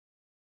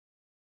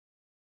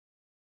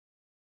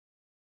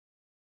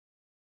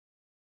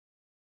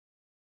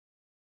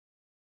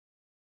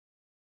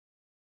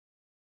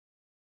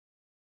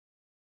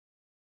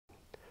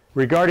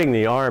Regarding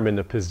the arm and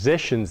the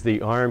positions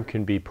the arm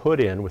can be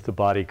put in with the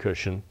body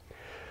cushion,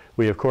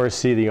 we of course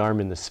see the arm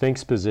in the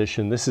Sphinx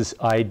position. This is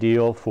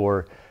ideal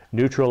for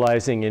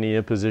neutralizing any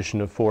imposition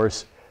of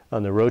force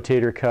on the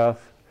rotator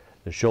cuff,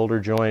 the shoulder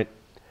joint.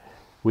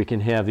 We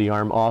can have the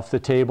arm off the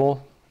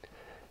table.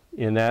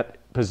 In that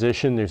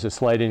position, there's a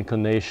slight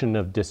inclination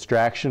of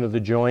distraction of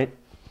the joint.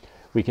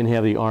 We can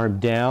have the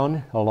arm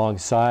down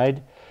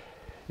alongside.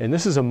 And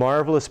this is a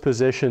marvelous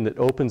position that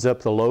opens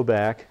up the low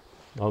back.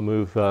 I'll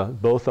move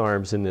both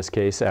arms in this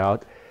case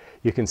out.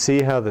 You can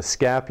see how the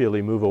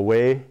scapulae move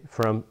away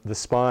from the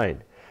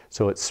spine.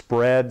 So it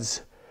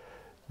spreads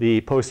the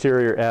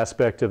posterior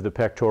aspect of the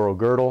pectoral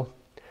girdle,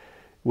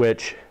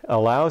 which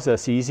allows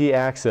us easy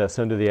access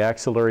under the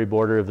axillary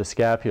border of the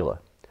scapula.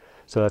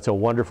 So that's a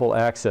wonderful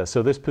access.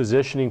 So this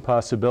positioning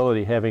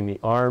possibility, having the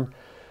arm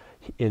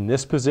in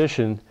this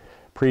position,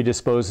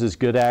 predisposes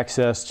good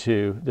access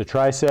to the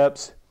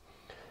triceps,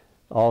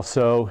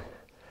 also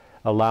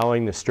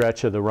allowing the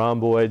stretch of the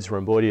rhomboids,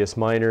 rhomboideus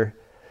minor.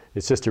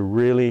 It's just a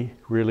really,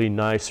 really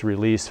nice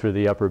release for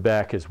the upper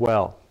back as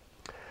well.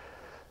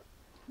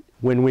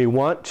 When we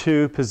want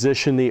to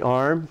position the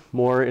arm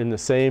more in the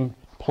same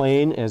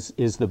plane as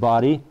is the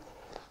body,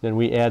 then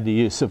we add the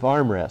use of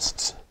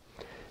armrests.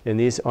 And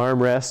these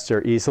armrests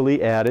are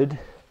easily added.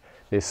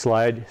 They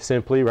slide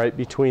simply right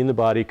between the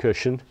body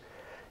cushion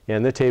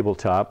and the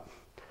tabletop.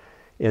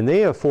 And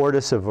they afford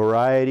us a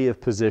variety of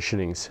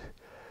positionings.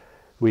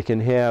 We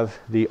can have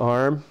the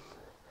arm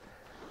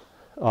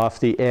off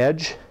the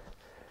edge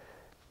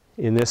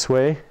in this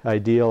way,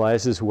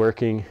 idealizes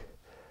working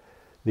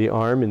the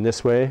arm in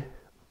this way,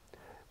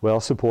 well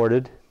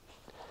supported.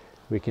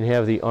 We can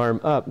have the arm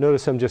up.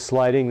 Notice I'm just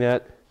sliding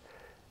that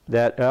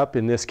up.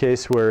 In this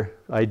case, we're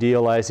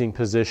idealizing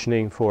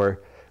positioning for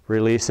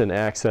release and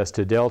access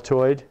to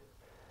deltoid.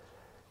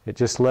 It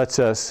just lets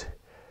us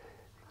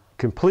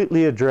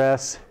completely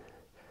address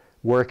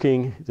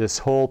working this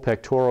whole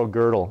pectoral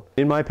girdle.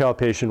 In my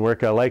palpation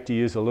work, I like to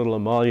use a little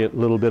emollient, a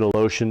little bit of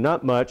lotion,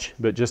 not much,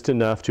 but just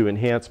enough to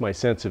enhance my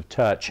sense of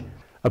touch.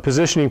 A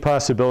positioning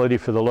possibility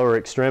for the lower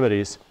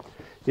extremities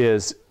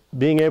is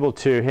being able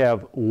to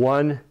have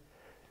one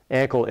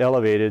ankle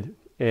elevated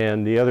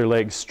and the other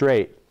leg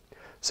straight.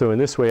 So in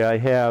this way I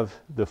have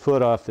the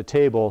foot off the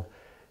table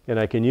and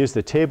I can use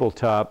the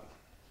tabletop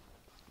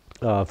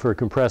for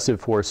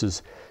compressive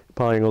forces,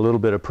 applying a little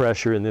bit of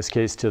pressure, in this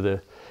case to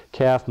the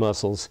calf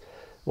muscles,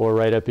 or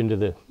right up into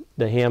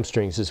the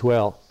hamstrings as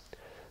well.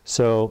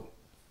 So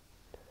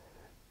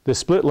the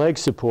split leg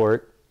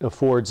support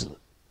affords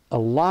a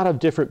lot of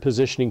different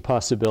positioning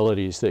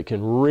possibilities that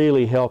can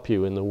really help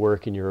you in the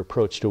work and your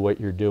approach to what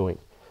you're doing.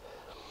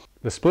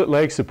 The split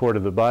leg support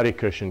of the body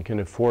cushion can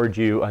afford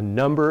you a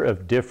number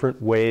of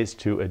different ways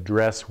to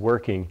address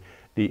working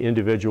the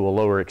individual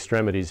lower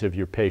extremities of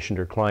your patient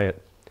or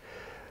client.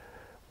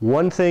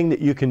 One thing that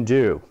you can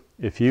do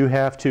if you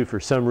have to, for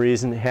some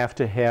reason, have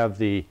to have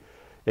the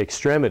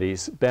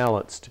extremities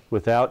balanced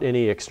without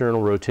any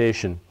external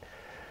rotation,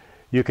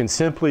 you can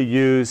simply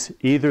use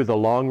either the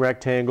long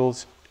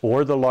rectangles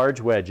or the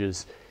large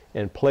wedges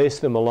and place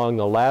them along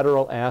the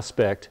lateral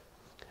aspect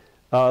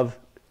of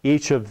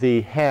each of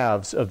the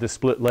halves of the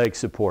split leg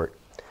support.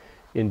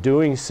 In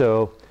doing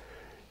so,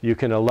 you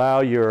can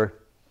allow your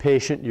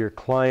patient, your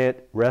client,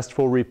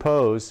 restful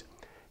repose,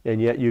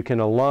 and yet you can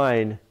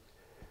align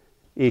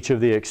each of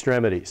the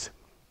extremities.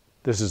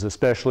 This is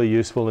especially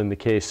useful in the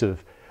case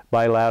of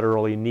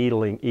bilaterally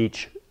needling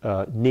each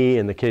knee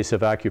in the case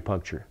of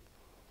acupuncture.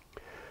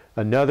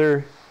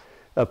 Another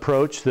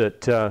approach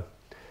that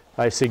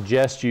I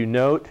suggest you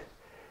note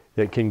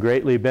that can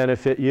greatly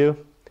benefit you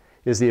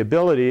is the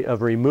ability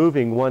of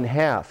removing one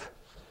half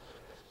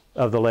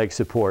of the leg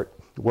support,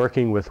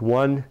 working with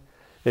one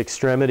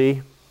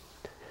extremity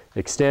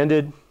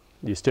extended.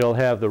 You still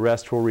have the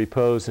restful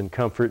repose and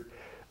comfort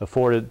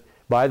afforded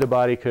by the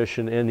body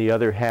cushion and the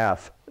other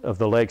half of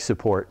the leg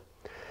support.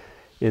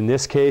 In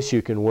this case,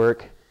 you can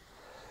work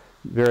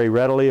very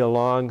readily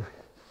along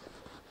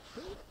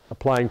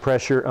applying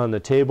pressure on the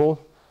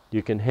table.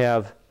 You can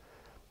have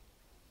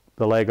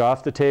the leg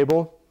off the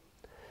table.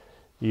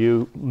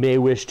 You may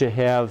wish to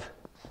have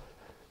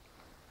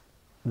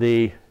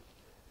the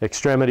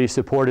extremity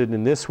supported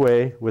in this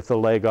way with the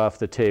leg off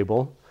the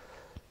table.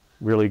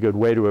 Really good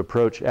way to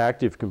approach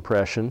active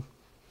compression.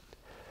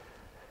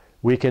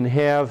 We can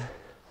have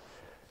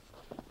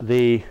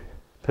the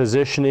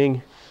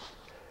positioning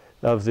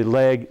of the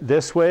leg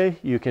this way.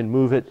 You can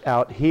move it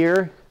out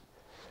here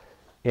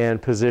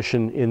and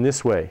position in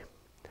this way.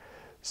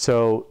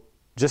 So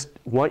just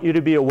want you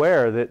to be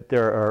aware that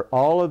there are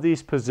all of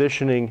these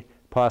positioning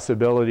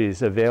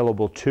possibilities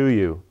available to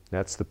you.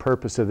 That's the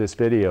purpose of this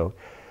video.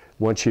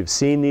 Once you've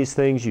seen these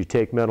things, you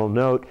take mental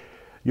note,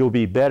 you'll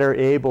be better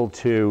able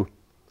to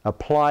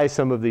apply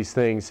some of these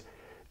things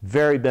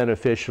very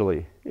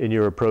beneficially in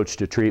your approach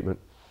to treatment.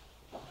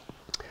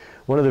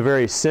 One of the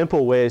very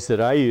simple ways that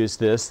I use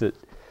this, that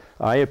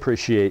I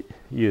appreciate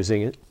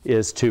using it,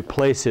 is to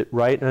place it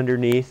right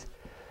underneath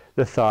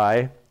the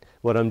thigh.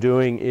 What I'm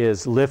doing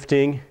is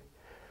lifting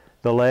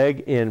the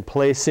leg and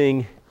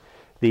placing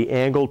the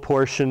angled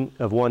portion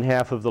of one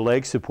half of the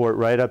leg support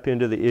right up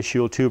into the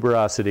ischial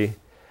tuberosity.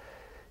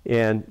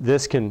 And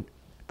this can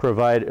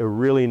provide a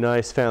really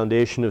nice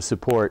foundation of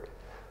support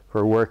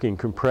for working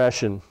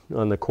compression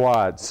on the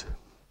quads.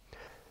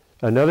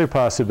 Another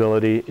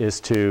possibility is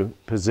to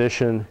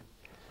position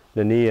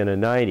the knee in a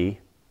 90,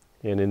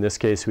 and in this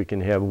case we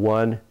can have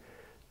one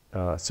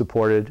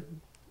supported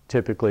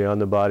typically on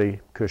the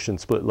bodyCushion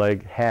split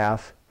leg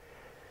half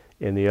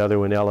and the other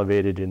one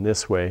elevated in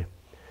this way.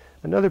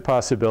 Another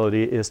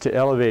possibility is to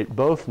elevate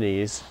both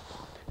knees,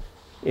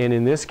 and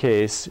in this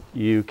case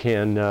you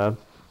can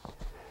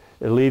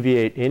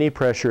alleviate any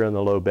pressure on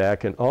the low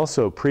back and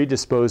also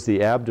predispose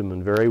the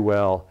abdomen very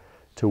well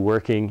to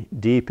working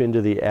deep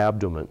into the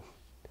abdomen,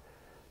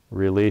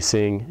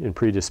 releasing and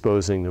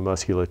predisposing the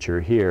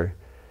musculature here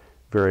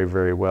very,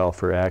 very well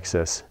for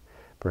access,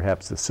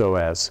 perhaps the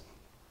psoas.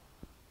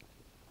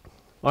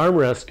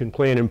 Armrests can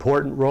play an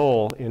important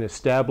role in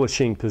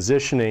establishing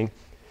positioning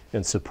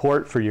and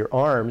support for your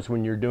arms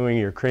when you're doing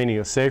your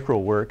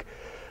craniosacral work.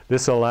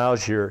 This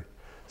allows your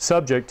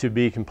subject to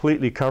be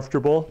completely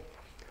comfortable,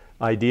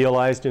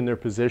 idealized in their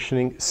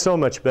positioning, so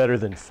much better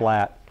than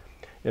flat.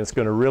 And it's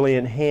going to really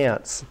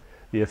enhance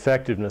the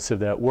effectiveness of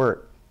that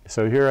work.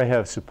 So here I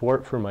have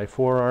support for my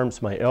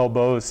forearms, my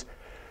elbows,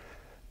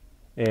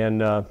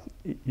 and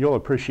you'll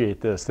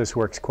appreciate this. This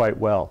works quite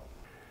well.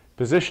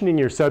 Positioning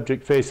your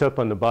subject face up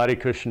on the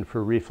bodyCushion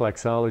for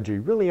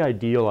reflexology really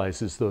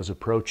idealizes those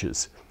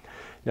approaches.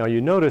 Now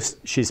you notice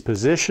she's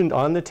positioned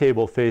on the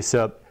table face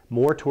up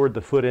more toward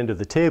the foot end of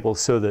the table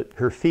so that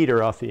her feet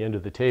are off the end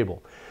of the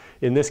table.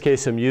 In this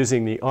case I'm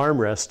using the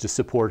armrest to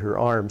support her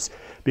arms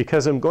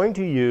because I'm going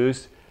to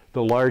use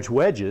the large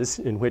wedges,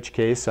 in which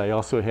case I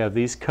also have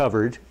these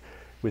covered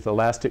with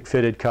elastic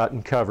fitted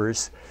cotton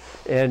covers,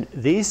 and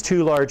these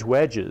two large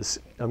wedges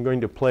I'm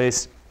going to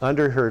place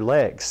under her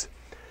legs.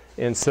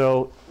 And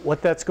so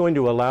what that's going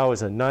to allow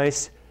is a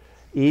nice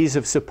ease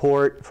of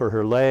support for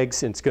her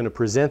legs, and it's going to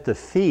present the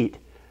feet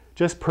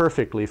just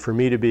perfectly for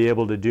me to be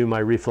able to do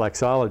my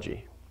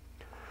reflexology.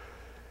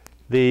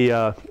 The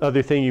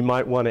other thing you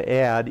might want to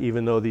add,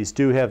 even though these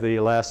do have the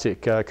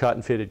elastic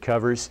cotton fitted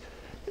covers,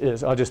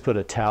 is I'll just put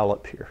a towel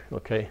up here,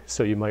 okay?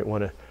 So you might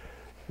want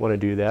to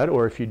do that,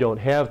 or if you don't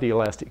have the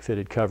elastic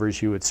fitted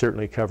covers, you would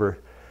certainly cover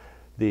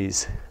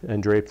these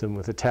and drape them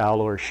with a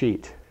towel or a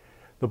sheet.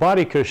 The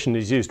bodyCushion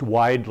is used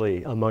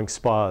widely among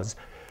spas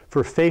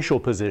for facial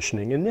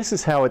positioning, and this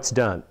is how it's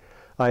done.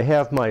 I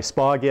have my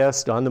spa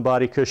guest on the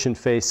bodyCushion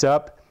face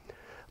up.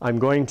 I'm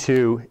going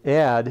to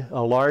add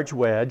a large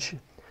wedge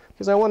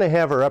because I want to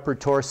have her upper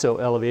torso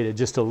elevated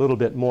just a little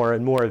bit more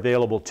and more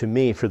available to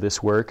me for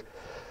this work.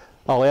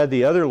 I'll add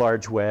the other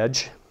large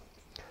wedge,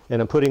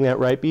 and I'm putting that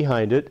right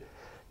behind it,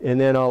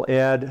 and then I'll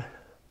add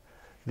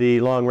the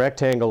long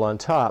rectangle on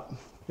top.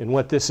 And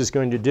what this is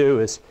going to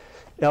do is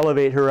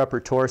elevate her upper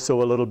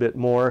torso a little bit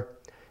more,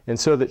 and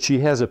so that she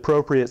has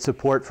appropriate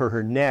support for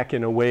her neck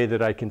in a way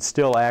that I can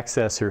still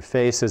access her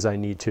face as I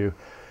need to,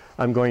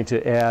 I'm going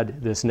to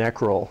add this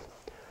neck roll.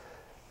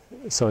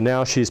 So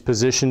now she's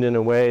positioned in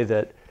a way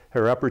that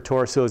her upper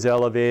torso is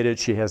elevated,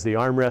 she has the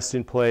armrest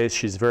in place,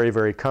 she's very,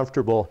 very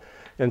comfortable.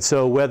 And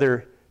so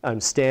whether I'm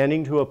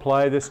standing to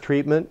apply this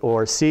treatment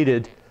or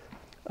seated,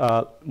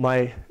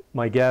 my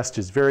guest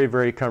is very,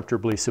 very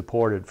comfortably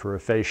supported for a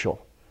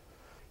facial.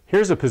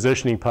 Here's a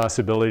positioning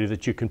possibility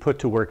that you can put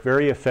to work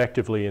very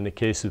effectively in the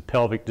case of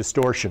pelvic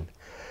distortion.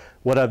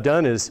 What I've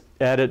done is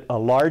added a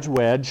large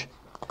wedge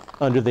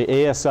under the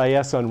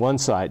ASIS on one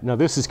side. Now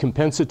this is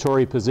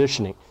compensatory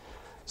positioning.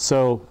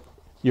 So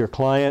your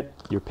client,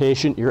 your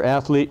patient, your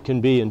athlete can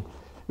be in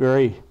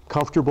very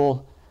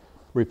comfortable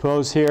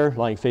repose here,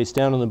 lying face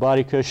down on the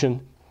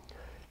bodyCushion.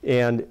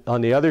 And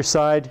on the other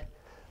side,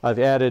 I've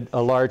added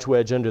a large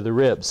wedge under the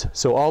ribs.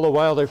 So all the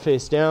while they're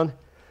face down,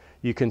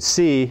 you can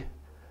see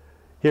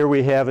here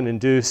we have an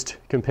induced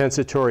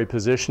compensatory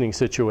positioning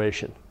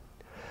situation.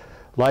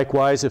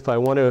 Likewise, if I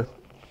want to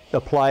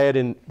apply it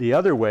in the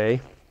other way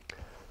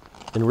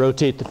and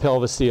rotate the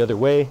pelvis the other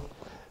way,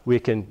 we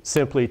can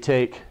simply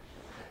take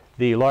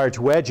the large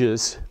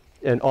wedges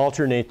and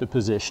alternate the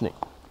positioning.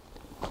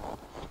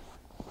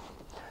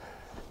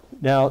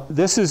 Now,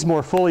 this is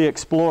more fully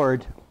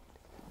explored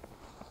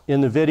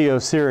in the video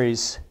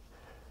series,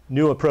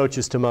 New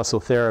Approaches to Muscle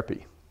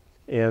Therapy.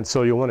 And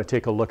so you'll want to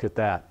take a look at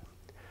that.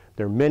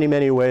 There are many,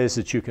 many ways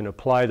that you can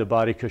apply the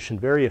bodyCushion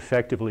very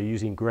effectively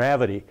using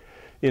gravity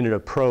in an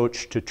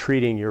approach to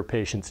treating your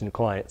patients and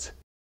clients.